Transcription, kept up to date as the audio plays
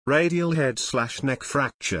radial head/neck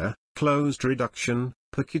fracture, closed reduction,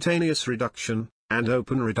 percutaneous reduction, and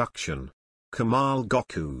open reduction. Kamal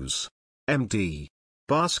Gokuz, MD.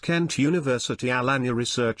 Baskent University Alanya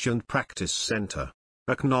Research and Practice Center.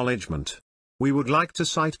 Acknowledgement. We would like to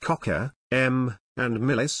cite Cocker, M., and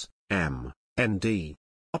Millis, M., ND.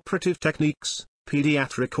 Operative Techniques,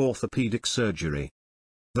 Pediatric Orthopedic Surgery.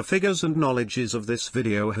 The figures and knowledges of this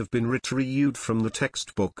video have been retrieved from the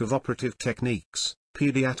textbook of Operative Techniques,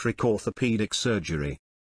 Pediatric Orthopedic Surgery.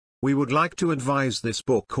 We would like to advise this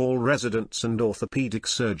book all residents and orthopedic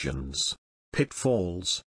surgeons.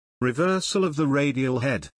 Pitfalls. Reversal of the radial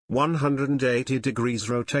head, 180 degrees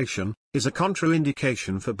rotation, is a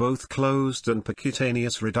contraindication for both closed and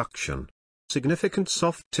percutaneous reduction. Significant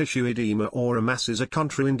soft tissue edema or a mass is a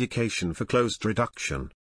contraindication for closed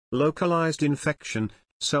reduction. Localized infection,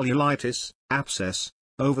 cellulitis, abscess,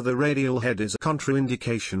 over the radial head is a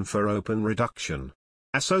contraindication for open reduction.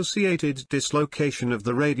 Associated dislocation of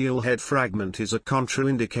the radial head fragment is a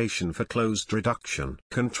contraindication for closed reduction.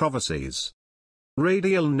 Controversies.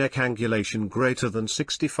 Radial neck angulation greater than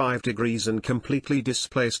 65 degrees and completely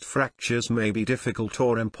displaced fractures may be difficult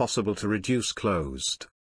or impossible to reduce closed.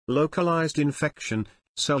 Localized infection,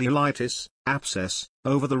 cellulitis, abscess,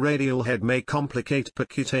 over the radial head may complicate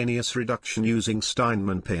percutaneous reduction using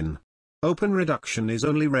Steinmann pin. Open reduction is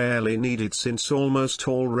only rarely needed since almost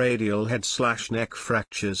all radial head/neck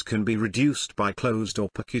fractures can be reduced by closed or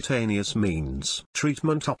percutaneous means.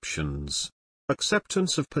 Treatment options.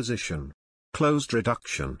 Acceptance of position. Closed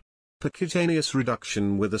reduction. Percutaneous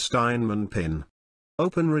reduction with a Steinmann pin.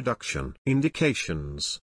 Open reduction.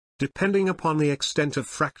 Indications. Depending upon the extent of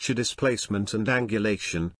fracture displacement and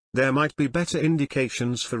angulation, there might be better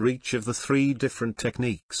indications for each of the three different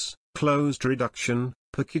techniques: closed reduction,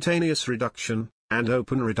 percutaneous reduction, and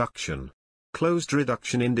open reduction. Closed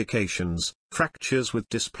reduction indications: fractures with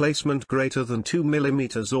displacement greater than 2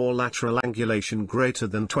 mm or lateral angulation greater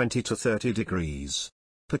than 20 to 30 degrees.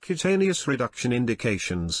 Percutaneous reduction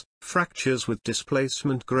indications: fractures with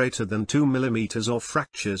displacement greater than 2 mm or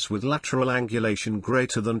fractures with lateral angulation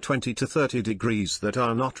greater than 20 to 30 degrees that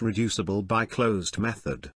are not reducible by closed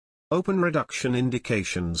method. Open reduction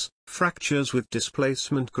indications: fractures with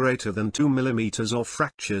displacement greater than 2 mm or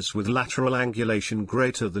fractures with lateral angulation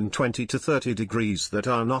greater than 20 to 30 degrees that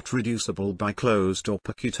are not reducible by closed or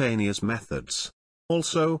percutaneous methods.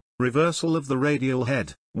 Also, reversal of the radial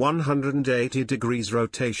head, 180 degrees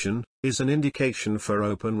rotation, is an indication for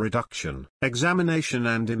open reduction. Examination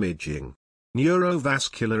and imaging.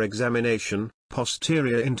 Neurovascular examination,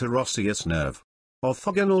 posterior interosseous nerve.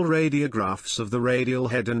 Orthogonal radiographs of the radial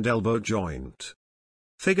head and elbow joint.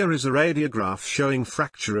 Figure is a radiograph showing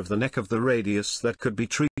fracture of the neck of the radius that could be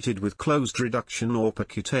treated with closed reduction or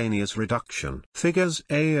percutaneous reduction. Figures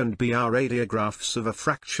A and B are radiographs of a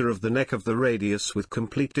fracture of the neck of the radius with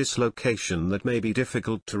complete dislocation that may be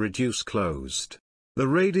difficult to reduce closed. The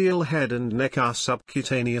radial head and neck are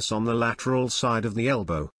subcutaneous on the lateral side of the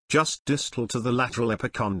elbow, just distal to the lateral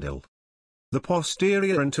epicondyle. The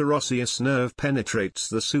posterior interosseous nerve penetrates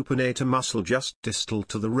the supinator muscle just distal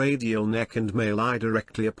to the radial neck and may lie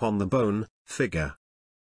directly upon the bone. Figure.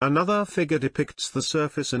 Another figure depicts the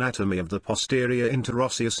surface anatomy of the posterior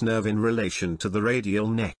interosseous nerve in relation to the radial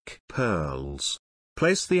neck. PITFALLS.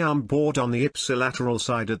 Place the arm board on the ipsilateral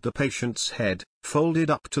side at the patient's head, folded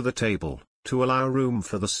up to the table, to allow room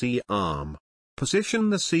for the C-arm. Position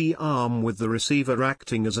the C-arm with the receiver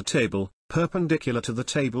acting as a table, perpendicular to the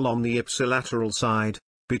table on the ipsilateral side,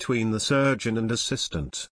 between the surgeon and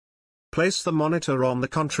assistant. Place the monitor on the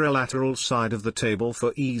contralateral side of the table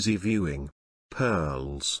for easy viewing.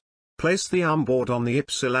 PITFALLS. Place the arm board on the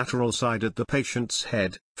ipsilateral side at the patient's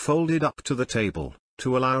head, folded up to the table,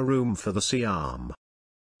 to allow room for the C-arm.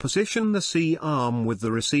 Position the C-arm with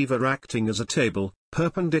the receiver acting as a table,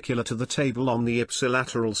 perpendicular to the table on the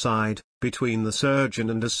ipsilateral side, between the surgeon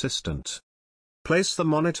and assistant. Place the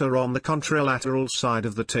monitor on the contralateral side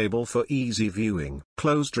of the table for easy viewing.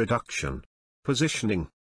 Closed reduction. Positioning.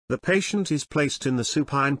 The patient is placed in the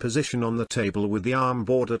supine position on the table with the arm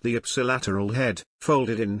board at the ipsilateral head,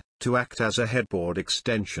 folded in, to act as a headboard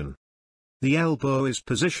extension. The elbow is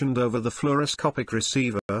positioned over the fluoroscopic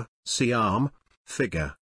receiver, C-arm.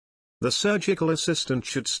 Figure. The surgical assistant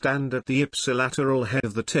should stand at the ipsilateral head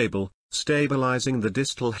of the table, stabilizing the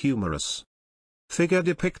distal humerus. Figure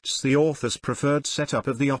depicts the author's preferred setup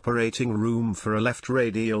of the operating room for a left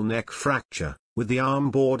radial neck fracture, with the arm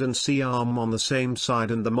board and C-arm on the same side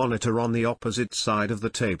and the monitor on the opposite side of the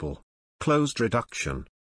table. Closed reduction.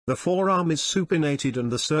 The forearm is supinated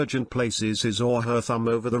and the surgeon places his or her thumb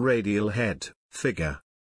over the radial head. Figure.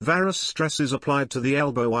 Varus stress is applied to the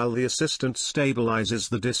elbow while the assistant stabilizes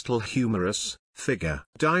the distal humerus. Figure.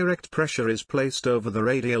 Direct pressure is placed over the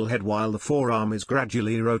radial head while the forearm is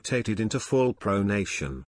gradually rotated into full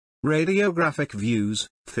pronation. Radiographic views,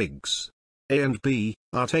 Figs. A and B,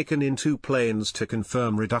 are taken in two planes to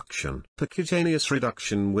confirm reduction. Percutaneous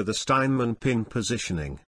reduction with a Steinmann pin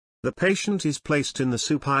positioning. The patient is placed in the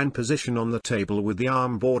supine position on the table with the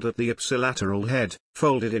arm board at the ipsilateral head,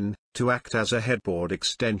 folded in, to act as a headboard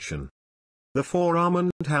extension. The forearm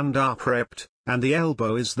and hand are prepped, and the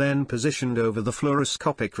elbow is then positioned over the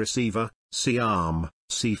fluoroscopic receiver, see arm,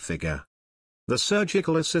 see figure. The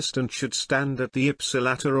surgical assistant should stand at the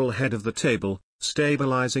ipsilateral head of the table,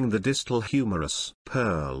 stabilizing the distal humerus.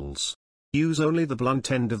 Pearls. Use only the blunt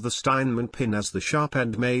end of the Steinmann pin as the sharp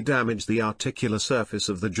end may damage the articular surface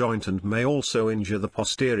of the joint and may also injure the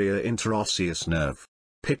posterior interosseous nerve.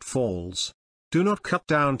 Pitfalls. Do not cut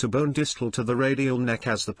down to bone distal to the radial neck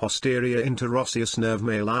as the posterior interosseous nerve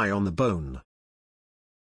may lie on the bone.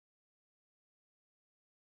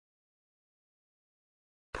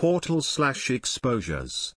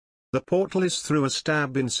 Portal/exposures. The portal is through a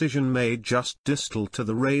stab incision made just distal to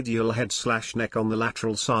the radial head/neck on the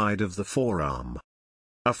lateral side of the forearm.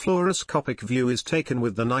 A fluoroscopic view is taken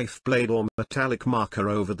with the knife blade or metallic marker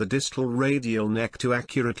over the distal radial neck to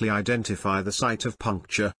accurately identify the site of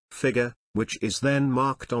puncture, figure, which is then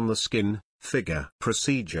marked on the skin, figure.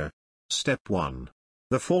 Procedure. Step 1.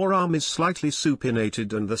 The forearm is slightly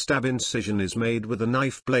supinated and the stab incision is made with a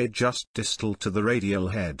knife blade just distal to the radial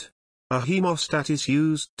head. A hemostat is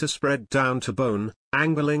used to spread down to bone,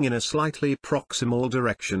 angling in a slightly proximal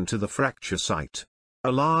direction to the fracture site.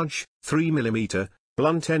 A large, 3 mm,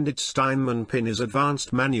 blunt-ended Steinmann pin is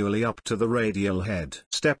advanced manually up to the radial head.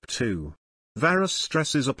 Step 2. Varus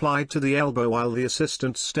stress is applied to the elbow while the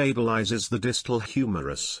assistant stabilizes the distal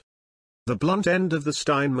humerus. The blunt end of the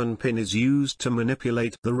Steinmann pin is used to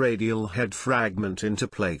manipulate the radial head fragment into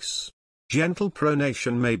place. Gentle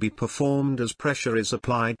pronation may be performed as pressure is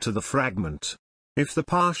applied to the fragment. If the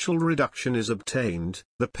partial reduction is obtained,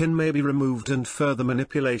 the pin may be removed and further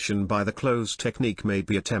manipulation by the close technique may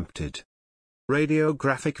be attempted.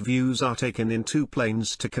 Radiographic views are taken in two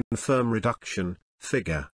planes to confirm reduction,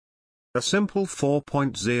 figure. A simple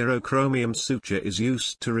 4.0 chromium suture is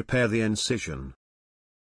used to repair the incision.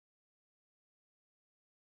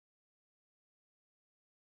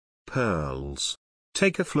 Pearls.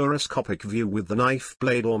 Take a fluoroscopic view with the knife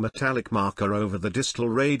blade or metallic marker over the distal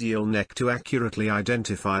radial neck to accurately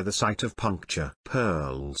identify the site of puncture.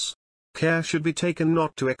 Pearls. Care should be taken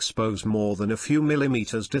not to expose more than a few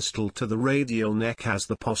millimeters distal to the radial neck as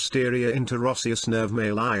the posterior interosseous nerve may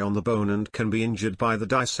lie on the bone and can be injured by the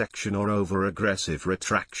dissection or over-aggressive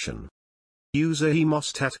retraction. Use a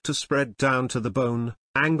hemostat to spread down to the bone,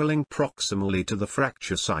 angling proximally to the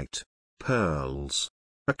fracture site. Pearls.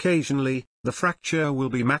 Occasionally, the fracture will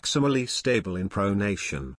be maximally stable in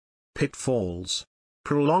pronation. Pitfalls.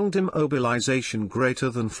 Prolonged immobilization greater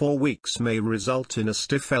than 4 weeks may result in a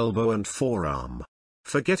stiff elbow and forearm.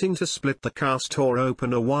 Forgetting to split the cast or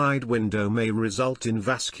open a wide window may result in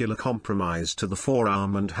vascular compromise to the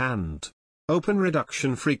forearm and hand. Open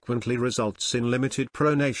reduction frequently results in limited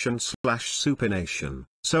pronation/supination,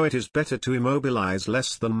 so it is better to immobilize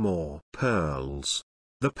less than more. Pearls.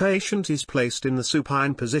 The patient is placed in the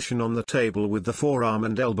supine position on the table with the forearm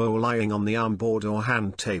and elbow lying on the arm board or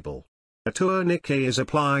hand table. A tourniquet is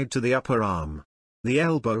applied to the upper arm. The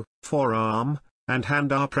elbow, forearm, and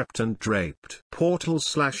hand are prepped and draped.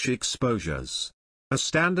 Portals/exposures. A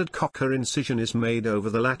standard cocker incision is made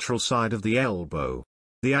over the lateral side of the elbow.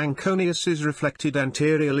 The anconeus is reflected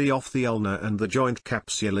anteriorly off the ulna and the joint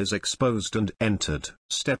capsule is exposed and entered.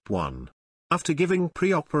 Step 1. After giving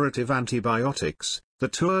preoperative antibiotics, the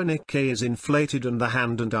tourniquet is inflated and the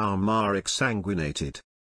hand and arm are exsanguinated.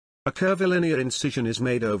 A curvilinear incision is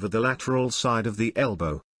made over the lateral side of the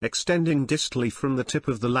elbow, extending distally from the tip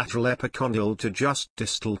of the lateral epicondyle to just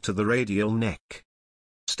distal to the radial neck.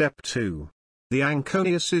 Step 2. The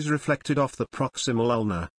anconeus is reflected off the proximal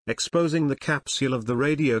ulna, exposing the capsule of the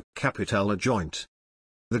radiocapitellar joint.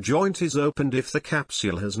 The joint is opened if the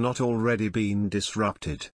capsule has not already been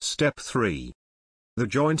disrupted. Step 3. The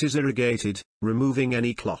joint is irrigated, removing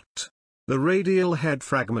any clot. The radial head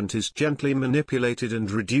fragment is gently manipulated and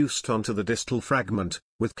reduced onto the distal fragment,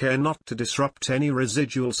 with care not to disrupt any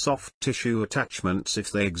residual soft tissue attachments if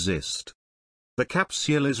they exist. The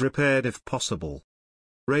capsule is repaired if possible.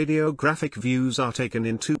 Radiographic views are taken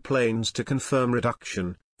in two planes to confirm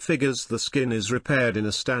reduction. Figures. The skin is repaired in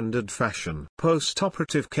a standard fashion.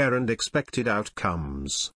 Post-operative care and expected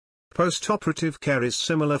outcomes. Postoperative care is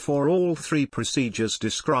similar for all three procedures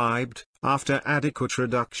described. After adequate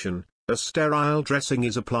reduction, a sterile dressing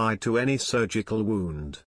is applied to any surgical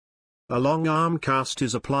wound. A long arm cast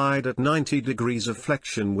is applied at 90 degrees of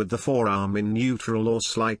flexion with the forearm in neutral or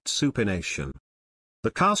slight supination.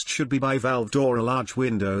 The cast should be bivalved or a large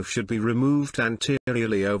window should be removed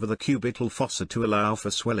anteriorly over the cubital fossa to allow for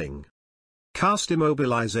swelling. Cast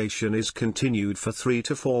immobilization is continued for 3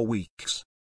 to 4 weeks.